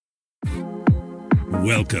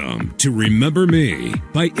Welcome to Remember Me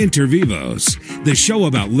by Intervivos, the show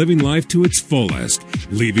about living life to its fullest,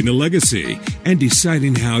 leaving a legacy, and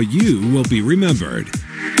deciding how you will be remembered.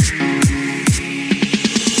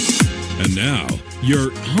 And now,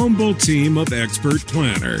 your humble team of expert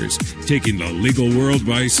planners taking the legal world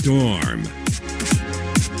by storm.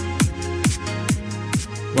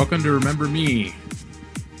 Welcome to Remember Me.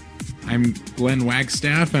 I'm Glenn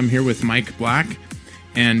Wagstaff. I'm here with Mike Black.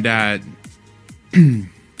 And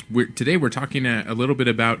today we're talking a little bit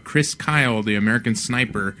about Chris Kyle, the American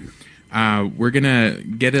sniper. We're going to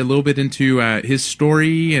get a little bit into his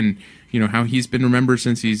story and how he's been remembered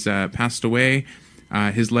since he's passed away,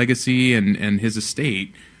 his legacy and his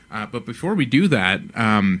estate. But before we do that,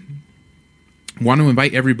 want to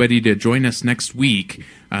invite everybody to join us next week.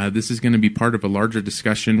 This is going to be part of a larger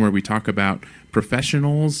discussion where we talk about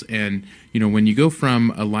professionals and, when you go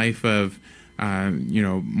from a life of,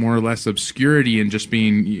 more or less obscurity and just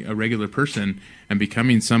being a regular person and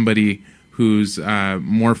becoming somebody who's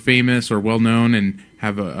more famous or well-known and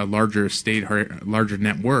have a larger estate, larger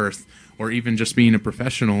net worth, or even just being a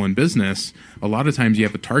professional in business, a lot of times you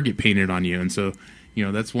have a target painted on you. And so,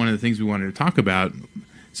 that's one of the things we wanted to talk about.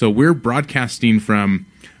 So we're broadcasting from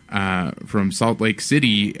Salt Lake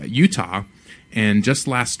City, Utah, and just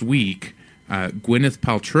last week, Gwyneth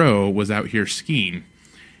Paltrow was out here skiing.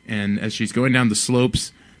 And as she's going down the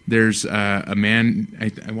slopes, there's a man,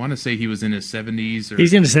 I want to say he was in his 70s.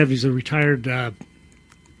 He's in his 70s, a retired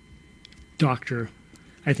doctor.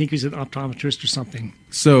 I think he's an optometrist or something.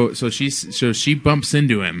 So she bumps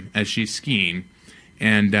into him as she's skiing.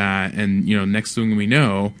 And next thing we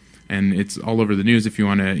know, and it's all over the news if you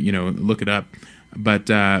want to, look it up. But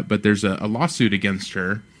there's a lawsuit against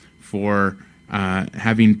her for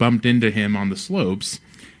having bumped into him on the slopes.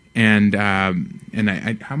 And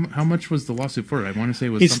how much was the lawsuit for? I want to say it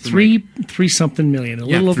was something three something million,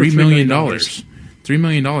 little over $3 million. $3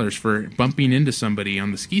 million for bumping into somebody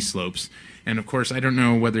on the ski slopes. And of course, I don't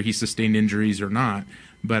know whether he sustained injuries or not,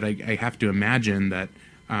 but I have to imagine that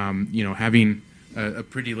having a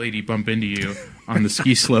pretty lady bump into you on the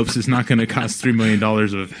ski slopes is not going to cost $3 million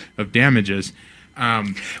of damages.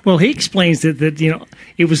 Well, he explains that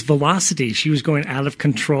it was velocity. She was going out of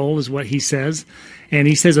control, is what he says. And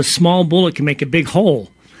he says a small bullet can make a big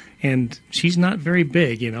hole. And she's not very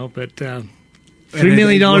big, but $3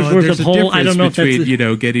 million worth of hole, I don't know if that's...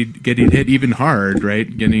 getting hit even hard,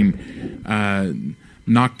 right? Getting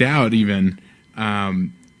knocked out even,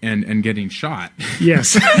 and getting shot.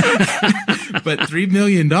 Yes. But $3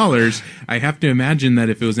 million, I have to imagine that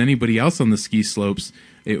if it was anybody else on the ski slopes,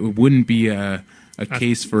 it wouldn't be a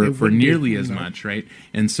case for nearly as much, right?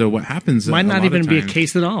 And so what happens... Might not even be a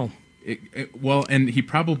case at all. And he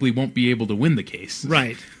probably won't be able to win the case.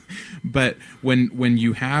 Right. But when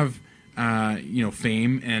you have,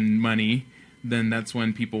 fame and money, then that's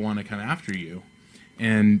when people want to come after you.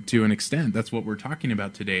 And to an extent, that's what we're talking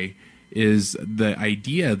about today, is the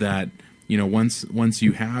idea that, once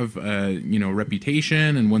you have a,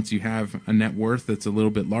 reputation and once you have a net worth that's a little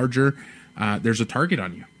bit larger, there's a target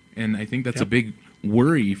on you. And I think that's a big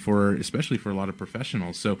worry especially for a lot of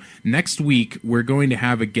professionals. So next week, we're going to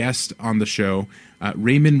have a guest on the show,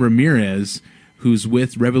 Raymond Ramirez, who's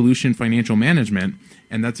with Revolution Financial Management.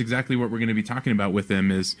 And that's exactly what we're going to be talking about with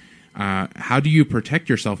him is how do you protect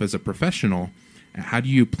yourself as a professional? How do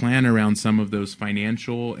you plan around some of those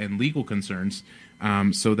financial and legal concerns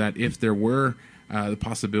so that if there were the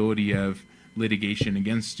possibility of litigation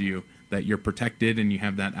against you, that you're protected and you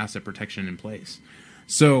have that asset protection in place.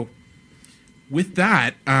 So with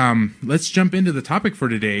that, let's jump into the topic for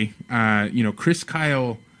today. Chris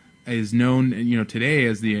Kyle is known, today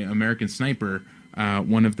as the American sniper,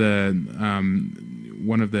 one of the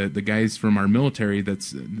guys from our military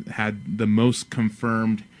that's had the most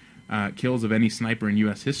confirmed kills of any sniper in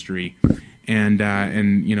U.S. history, and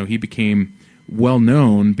he became well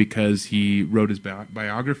known because he wrote his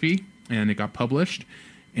biography and it got published,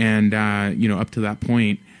 and up to that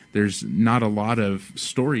point, there's not a lot of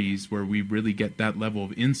stories where we really get that level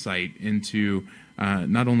of insight into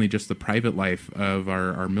not only just the private life of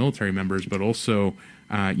our military members, but also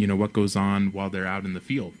what goes on while they're out in the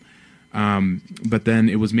field. But then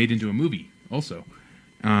it was made into a movie also.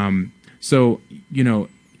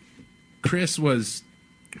 Chris was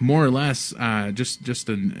more or less just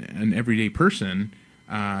an everyday person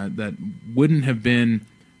that wouldn't have been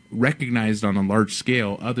recognized on a large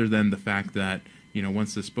scale other than the fact that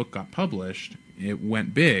once this book got published, it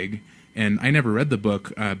went big. And I never read the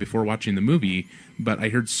book before watching the movie, but I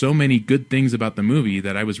heard so many good things about the movie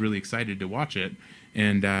that I was really excited to watch it.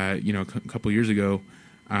 And a couple years ago,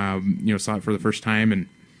 saw it for the first time, and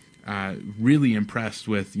really impressed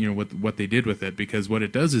with what they did with it, because what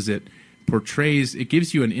it does is it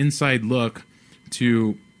gives you an inside look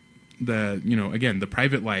to the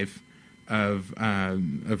private life of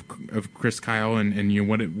Chris Kyle, and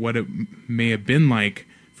what it may have been like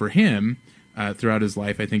for him throughout his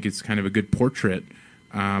life. I think it's kind of a good portrait.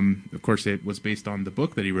 Of course, it was based on the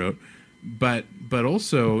book that he wrote, but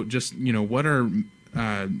also just what our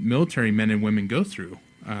military men and women go through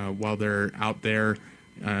while they're out there,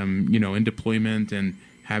 in deployment and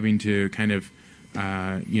having to kind of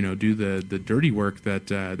do the dirty work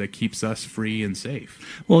that keeps us free and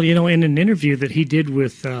safe. Well, in an interview that he did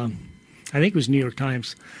with, I think it was New York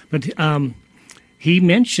Times, but he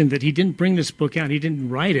mentioned that he didn't bring this book out. He didn't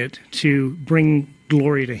write it to bring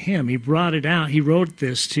glory to him. He brought it out. He wrote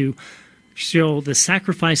this to show the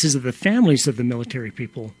sacrifices of the families of the military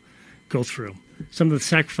people go through. Some of the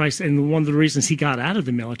sacrifice, and one of the reasons he got out of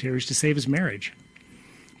the military is to save his marriage.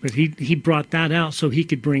 But he brought that out so he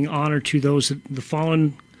could bring honor to the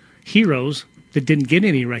fallen heroes that didn't get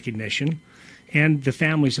any recognition, and the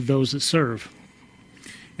families of those that serve.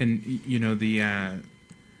 And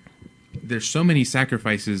there's so many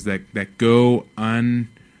sacrifices that go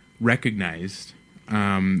unrecognized,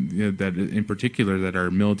 that in particular that our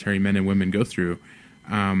military men and women go through.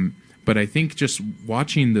 But I think just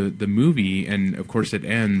watching the movie, and of course it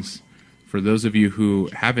ends. For those of you who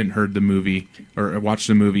haven't heard the movie or watched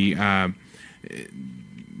the movie, not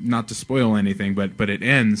to spoil anything, but it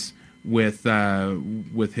ends with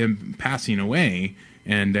him passing away,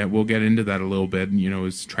 and we'll get into that a little bit.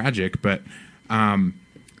 It's tragic, but in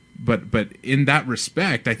that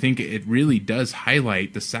respect, I think it really does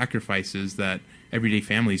highlight the sacrifices that everyday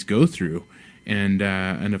families go through, and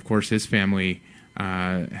of course his family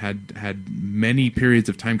had many periods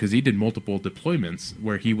of time, because he did multiple deployments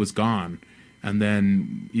where he was gone, and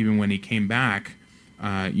then even when he came back,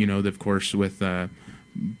 of course with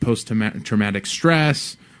post-traumatic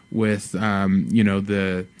stress, with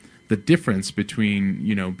the difference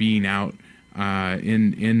between being out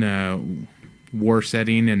in a war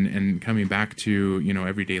setting and coming back to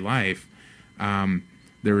everyday life.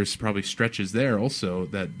 There was probably stretches there also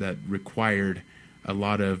that required a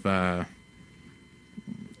lot of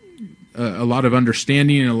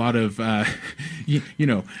understanding and a lot of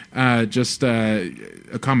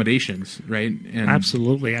accommodations, right? And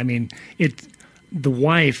absolutely. I mean,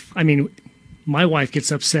 my wife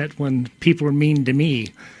gets upset when people are mean to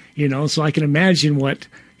me, so I can imagine what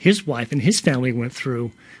his wife and his family went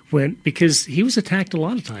through because he was attacked a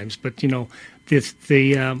lot of times, but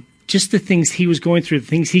just the things he was going through, the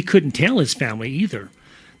things he couldn't tell his family either.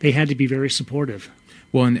 They had to be very supportive.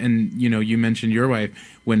 Well, and you mentioned your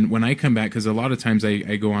wife. When I come back, because a lot of times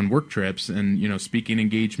I go on work trips and speaking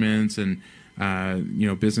engagements and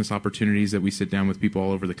business opportunities that we sit down with people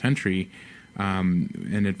all over the country,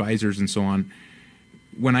 and advisors and so on.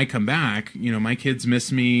 When I come back, my kids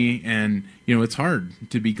miss me, and it's hard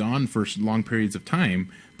to be gone for long periods of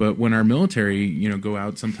time. But when our military go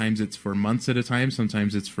out, sometimes it's for months at a time,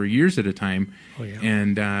 sometimes it's for years at a time. Oh, yeah.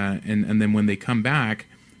 And then when they come back,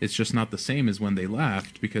 it's just not the same as when they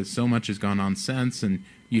left, because so much has gone on since, and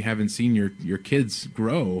you haven't seen your kids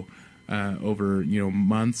grow over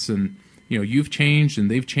months, and you've changed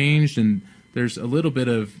and they've changed, and there's a little bit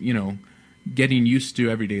of getting used to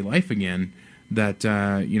everyday life again. That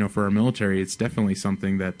for our military, it's definitely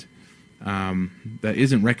something that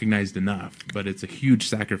isn't recognized enough, but it's a huge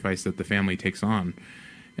sacrifice that the family takes on.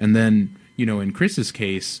 And then in Chris's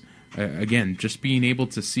case, again, just being able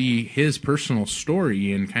to see his personal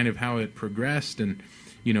story and kind of how it progressed, and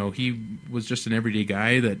he was just an everyday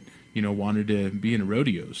guy that wanted to be in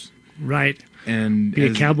rodeos, right, and be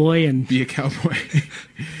a cowboy, and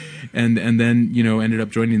and then ended up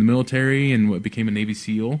joining the military and became a Navy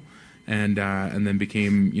SEAL, and then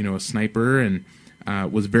became a sniper, and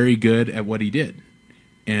was very good at what he did.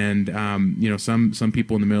 And some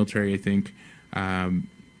people in the military, I think,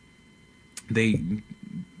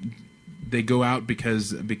 they go out because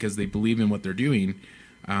they believe in what they're doing,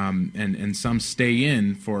 and some stay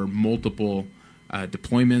in for multiple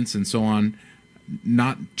deployments and so on,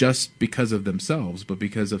 not just because of themselves, but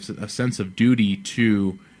because of a sense of duty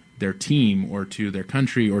to their team or to their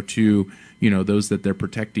country or to those that they're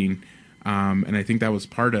protecting. And I think that was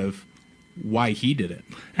part of why he did it.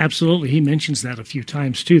 Absolutely. He mentions that a few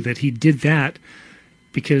times too, that he did that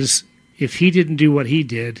because if he didn't do what he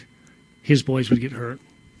did, his boys would get hurt.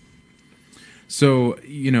 So,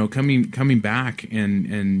 coming back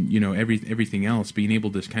and everything else, being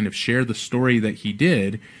able to kind of share the story that he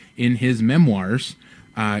did in his memoirs,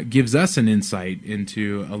 gives us an insight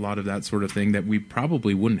into a lot of that sort of thing that we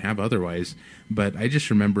probably wouldn't have otherwise. But I just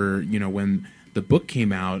remember, when the book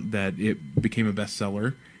came out, that it became a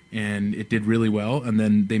bestseller and it did really well. And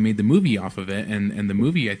then they made the movie off of it, and the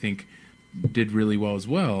movie, I think, did really well as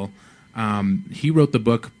well. He wrote the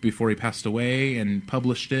book before he passed away and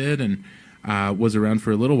published it, and was around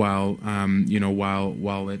for a little while,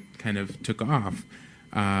 while it kind of took off.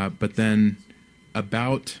 But then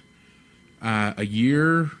about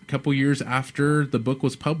a couple years after the book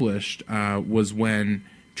was published, was when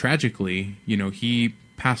tragically, he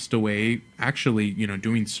passed away, actually,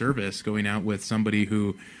 doing service, going out with somebody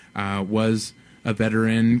who was a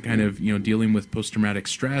veteran, kind of, dealing with post-traumatic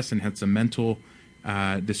stress and had some mental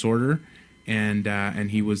disorder, and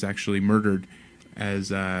he was actually murdered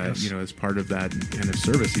as as part of that kind of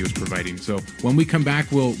service he was providing. So when we come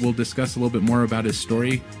back, we'll discuss a little bit more about his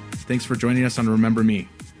story. Thanks for joining us on Remember Me.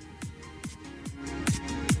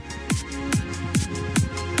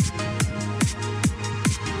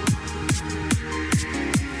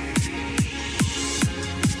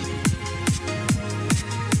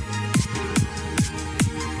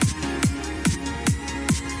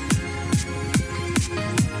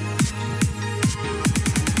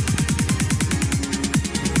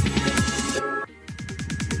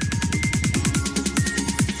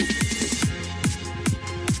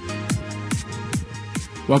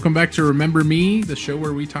 Welcome back to Remember Me, the show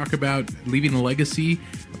where we talk about leaving a legacy,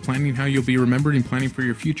 planning how you'll be remembered, and planning for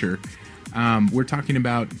your future. We're talking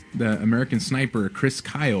about the American sniper, Chris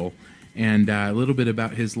Kyle, and a little bit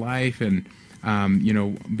about his life. And,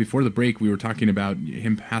 before the break, we were talking about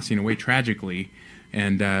him passing away tragically.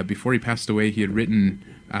 And before he passed away, he had written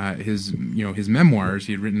his memoirs.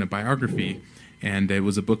 He had written a biography, and it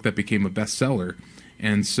was a book that became a bestseller.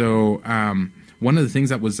 And so one of the things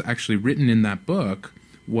that was actually written in that book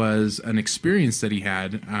was an experience that he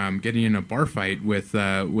had getting in a bar fight with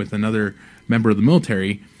another member of the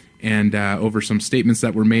military, and over some statements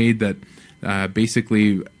that were made that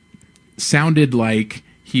basically sounded like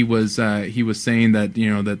he was saying that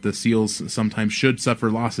that the SEALs sometimes should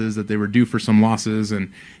suffer losses, that they were due for some losses,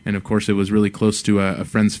 and of course it was really close to a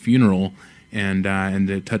friend's funeral, and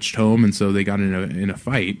it touched home, and so they got in a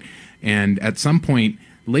fight. And at some point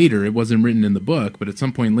later, it wasn't written in the book, but at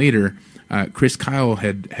some point later, Chris Kyle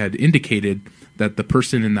had indicated that the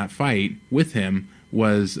person in that fight with him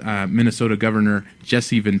was Minnesota Governor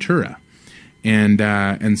Jesse Ventura.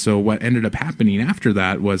 And so what ended up happening after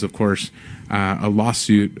that was, of course, a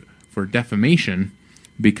lawsuit for defamation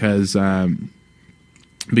because Mr.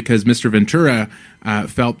 Ventura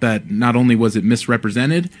felt that not only was it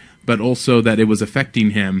misrepresented, but also that it was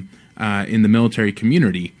affecting him in the military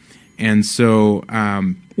community. And so...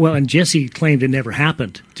 and Jesse claimed it never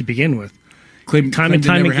happened to begin with. Time and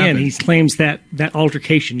time again, happened. He claims that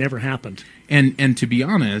altercation never happened. And to be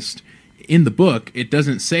honest, in the book, it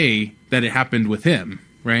doesn't say that it happened with him,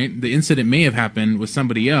 right? The incident may have happened with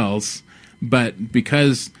somebody else, but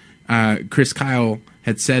because Chris Kyle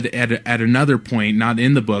had said at another point, not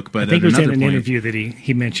in the book, but I think at it was another in an point, interview that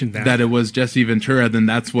he mentioned that it was Jesse Ventura, then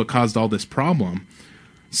that's what caused all this problem.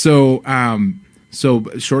 So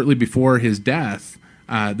shortly before his death,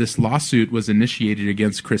 this lawsuit was initiated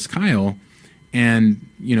against Chris Kyle. And,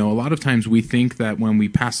 a lot of times we think that when we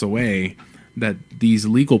pass away, that these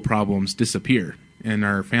legal problems disappear and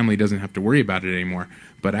our family doesn't have to worry about it anymore.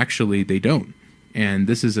 But actually, they don't. And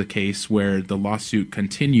this is a case where the lawsuit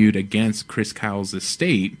continued against Chris Kyle's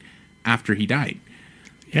estate after he died.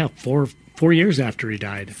 Yeah, 4 years after he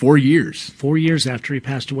died. 4 years. 4 years after he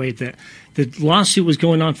passed away. The lawsuit was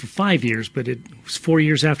going on for 5 years, but it was 4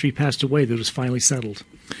 years after he passed away that it was finally settled.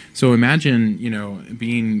 So imagine,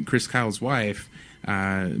 being Chris Kyle's wife,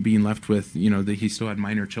 being left with, that he still had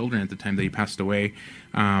minor children at the time that he passed away,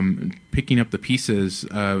 picking up the pieces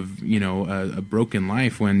of, a broken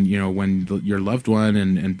life when your loved one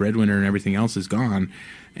and breadwinner and everything else is gone,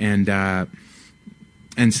 and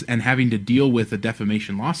having to deal with a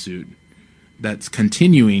defamation lawsuit that's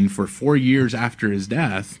continuing for 4 years after his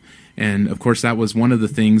death. And of course, that was one of the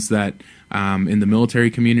things that in the military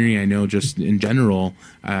community, I know just in general,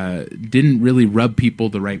 didn't really rub people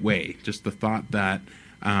the right way. Just the thought that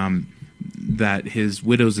that his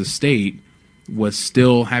widow's estate was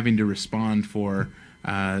still having to respond for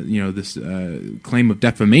this claim of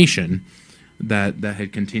defamation that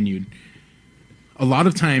had continued. A lot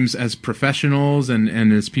of times, as professionals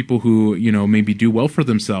and as people who maybe do well for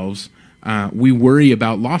themselves, we worry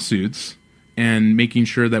about lawsuits and making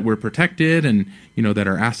sure that we're protected and that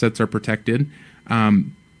our assets are protected.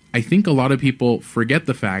 I think a lot of people forget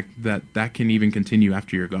the fact that can even continue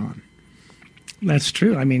after you're gone. That's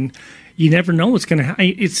true. I mean, you never know what's going to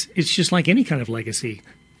happen. It's just like any kind of legacy.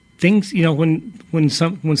 Things, when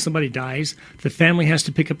somebody dies, the family has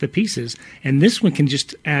to pick up the pieces, and this one can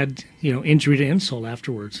just add, injury to insult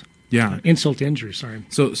afterwards. Yeah, insult to injury. Sorry.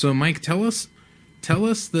 So Mike, tell us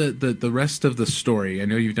the rest of the story. I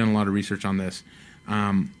know you've done a lot of research on this.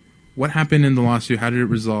 What happened in the lawsuit? How did it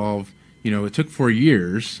resolve? It took 4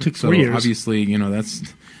 years. Took 4 years. Obviously,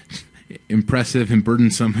 that's impressive and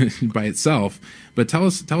burdensome by itself. But tell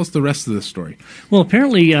us the rest of the story. Well,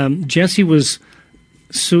 apparently Jesse was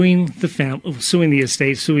suing the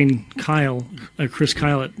estate, suing Chris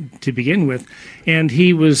Kyle to begin with, and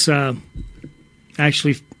he was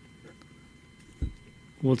actually,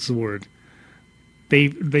 what's the word? They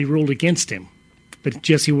ruled against him, but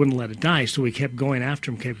Jesse wouldn't let it die, so he kept going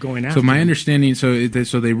after him, So my understanding, so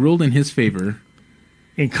they ruled in his favor,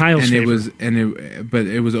 in Kyle's favor, but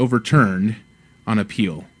it was overturned on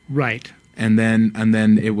appeal, right? And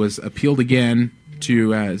then it was appealed again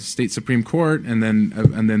to state Supreme Court, and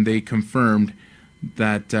then they confirmed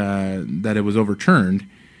that it was overturned,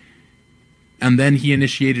 and then he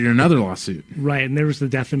initiated another lawsuit. Right, and there was the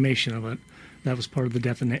defamation of it. That was part of the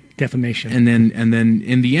defamation. And then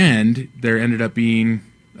in the end, there ended up being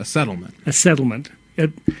a settlement. A settlement.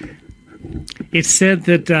 It said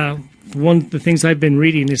that one of the things I've been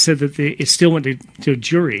reading, it said that it still went to a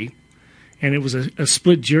jury, and it was a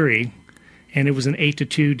split jury, and it was an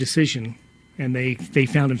 8-2 decision. And they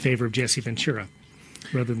found in favor of Jesse Ventura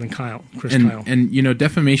rather than Chris Kyle. And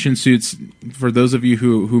defamation suits, for those of you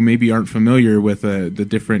who maybe aren't familiar with the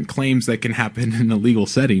different claims that can happen in a legal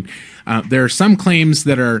setting, there are some claims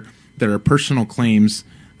that are personal claims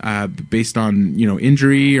based on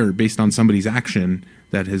injury or based on somebody's action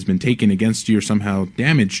that has been taken against you or somehow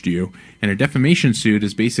damaged you. And a defamation suit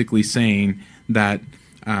is basically saying that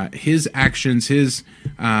his actions, his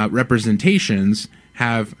representations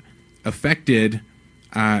have affected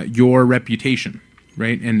your reputation,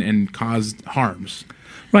 right, and caused harms.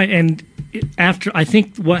 Right, and I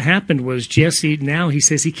think what happened was Jesse, now he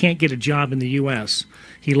says he can't get a job in the U.S.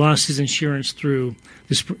 He lost his insurance through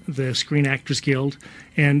the Screen Actors Guild,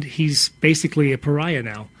 and he's basically a pariah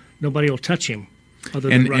now. Nobody will touch him other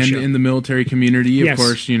than Russia. And in the military community, yes, of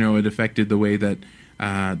course, it affected the way that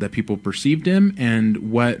people perceived him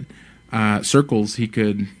and what circles he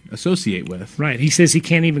could associate with. Right. He says he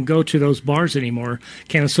can't even go to those bars anymore,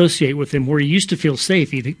 can't associate with them, where he used to feel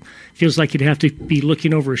safe. He feels like he'd have to be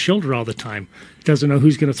looking over his shoulder all the time. Doesn't know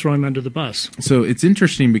who's going to throw him under the bus. So it's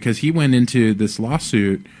interesting because he went into this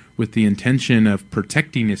lawsuit with the intention of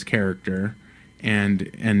protecting his character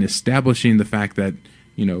and establishing the fact that,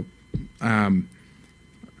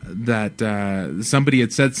 somebody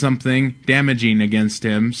had said something damaging against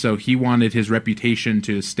him, so he wanted his reputation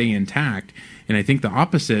to stay intact. And I think the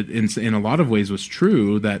opposite, in a lot of ways, was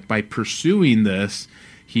true, that by pursuing this,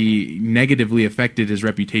 he negatively affected his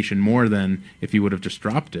reputation more than if he would have just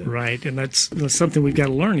dropped it. Right, and that's something we've got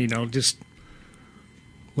to learn, just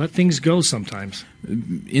let things go sometimes.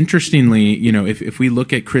 Interestingly, if we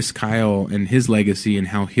look at Chris Kyle and his legacy and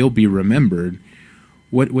how he'll be remembered,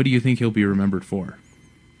 what do you think he'll be remembered for?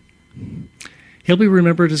 He'll be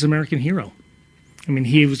remembered as an American hero. I mean,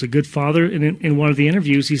 he was a good father. And in one of the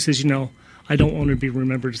interviews, he says, I don't want to be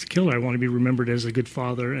remembered as a killer. I want to be remembered as a good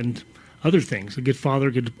father and other things. A good father,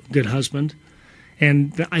 good husband.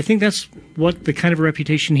 And I think that's what the kind of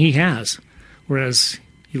reputation he has. Whereas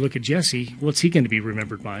you look at Jesse, what's he going to be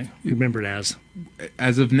remembered as?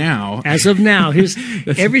 As of now. As of now.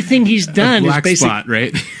 Everything he's done is basically spot,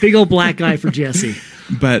 right? Big old black guy for Jesse.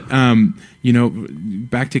 But,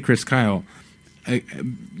 back to Chris Kyle,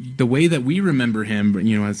 the way that we remember him,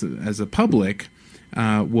 as a public,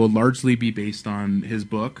 will largely be based on his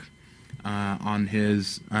book, on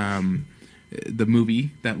his the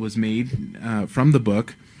movie that was made from the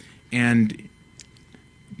book. And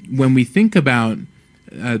when we think about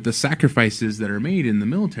the sacrifices that are made in the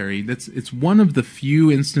military, it's one of the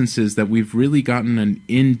few instances that we've really gotten an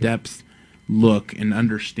in-depth look and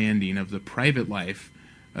understanding of the private life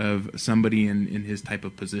of somebody in his type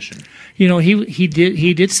of position. He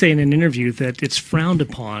did say in an interview that it's frowned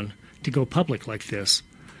upon to go public like this.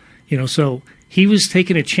 So he was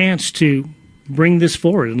taking a chance to bring this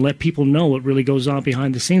forward and let people know what really goes on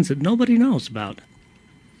behind the scenes that nobody knows about.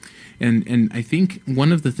 And I think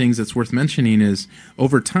one of the things that's worth mentioning is,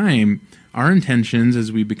 over time, our intentions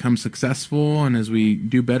as we become successful and as we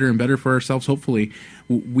do better and better for ourselves, hopefully,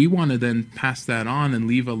 we want to then pass that on and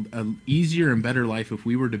leave a easier and better life if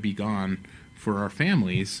we were to be gone for our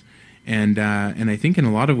families. And I think in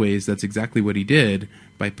a lot of ways that's exactly what he did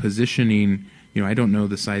by positioning I don't know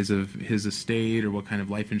the size of his estate or what kind of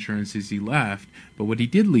life insurances he left, but what he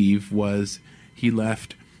did leave was he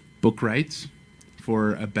left book rights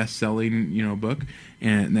for a best-selling, book,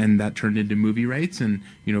 and then that turned into movie rights, and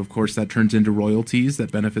of course that turns into royalties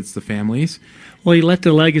that benefits the families. Well, he left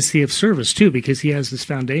a legacy of service too, because he has this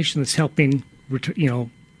foundation that's helping,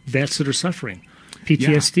 vets that are suffering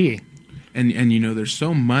PTSD. Yeah. And there's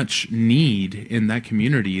so much need in that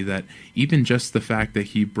community that even just the fact that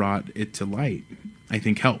he brought it to light, I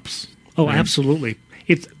think, helps. Oh, right? Absolutely.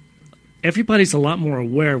 Everybody's a lot more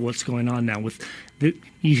aware of what's going on now.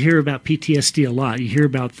 You hear about PTSD a lot. You hear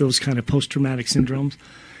about those kind of post-traumatic syndromes.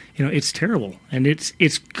 It's terrible, and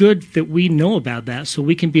it's good that we know about that so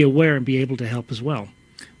we can be aware and be able to help as well.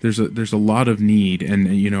 There's a lot of need, and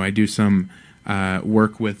I do some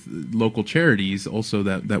work with local charities also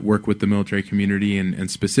that work with the military community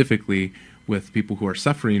and specifically with people who are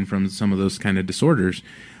suffering from some of those kind of disorders.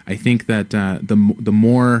 I think that the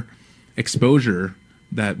more exposure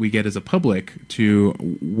that we get as a public to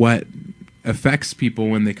what affects people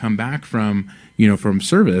when they come back from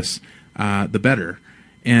service, the better.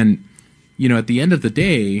 And at the end of the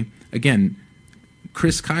day, again,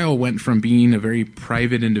 Chris Kyle went from being a very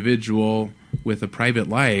private individual with a private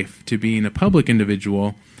life to being a public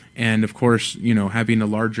individual, and of course, having a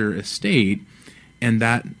larger estate, and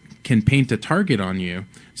that can paint a target on you.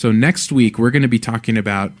 So next week we're going to be talking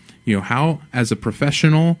about how, as a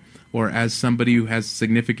professional or as somebody who has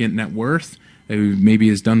significant net worth, who maybe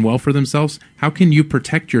has done well for themselves, how can you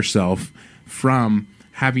protect yourself from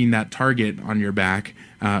having that target on your back,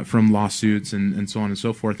 from lawsuits and so on and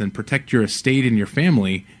so forth, and protect your estate and your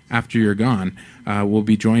family after you're gone. We'll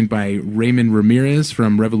be joined by Raymond Ramirez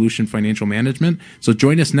from Revolution Financial Management. So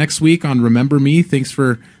join us next week on Remember Me. Thanks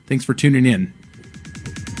for tuning in.